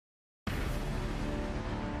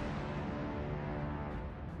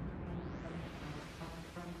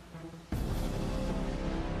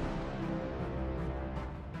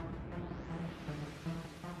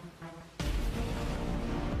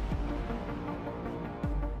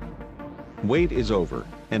Wait is over,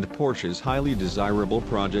 and Porsche's highly desirable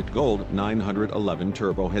Project Gold 911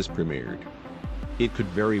 Turbo has premiered. It could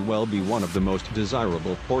very well be one of the most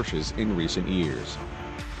desirable Porsches in recent years.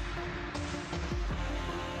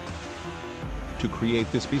 To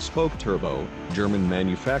create this bespoke turbo, German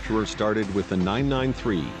manufacturer started with the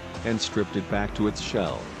 993 and stripped it back to its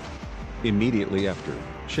shell. Immediately after,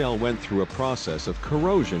 shell went through a process of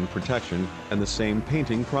corrosion protection and the same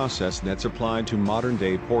painting process that's applied to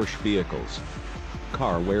modern-day Porsche vehicles.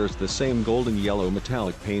 Car wears the same golden yellow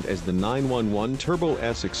metallic paint as the 911 Turbo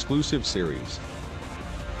S exclusive series.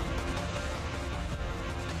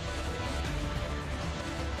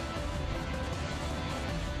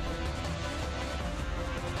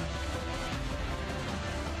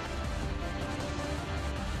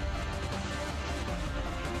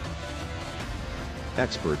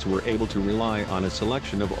 Experts were able to rely on a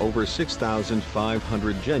selection of over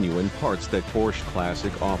 6,500 genuine parts that Porsche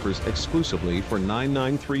Classic offers exclusively for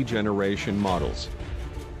 993 generation models.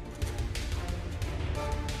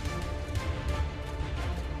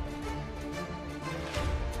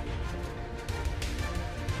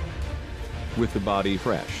 With the body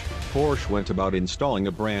fresh, Porsche went about installing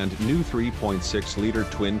a brand new 3.6-liter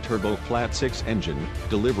twin-turbo flat-six engine,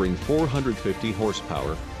 delivering 450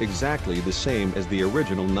 horsepower, exactly the same as the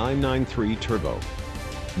original 993 Turbo.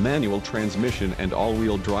 Manual transmission and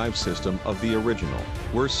all-wheel drive system of the original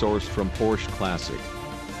were sourced from Porsche Classic.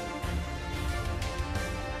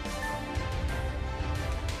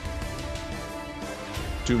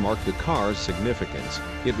 To mark the car's significance,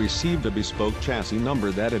 it received a bespoke chassis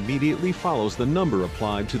number that immediately follows the number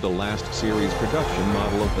applied to the last series production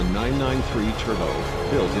model of the 993 Turbo,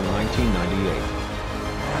 built in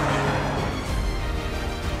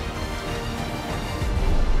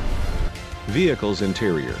 1998. Vehicle's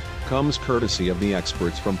interior comes courtesy of the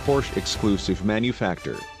experts from Porsche exclusive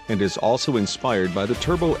manufacturer, and is also inspired by the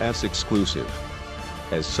Turbo S exclusive.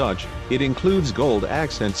 As such, it includes gold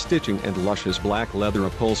accent stitching and luscious black leather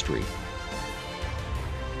upholstery.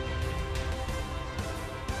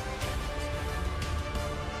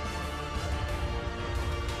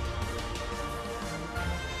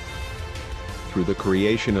 Through the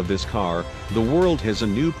creation of this car, the world has a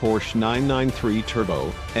new Porsche 993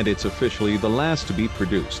 Turbo, and it's officially the last to be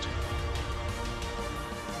produced.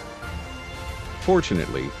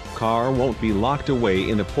 Fortunately, car won't be locked away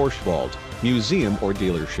in a Porsche vault, museum or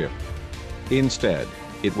dealership. Instead,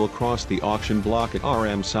 it will cross the auction block at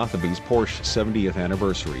RM Sotheby's Porsche 70th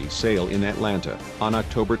anniversary sale in Atlanta on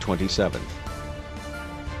October 27th.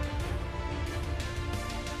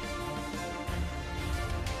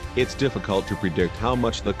 It's difficult to predict how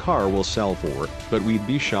much the car will sell for, but we'd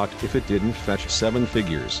be shocked if it didn't fetch seven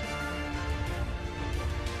figures.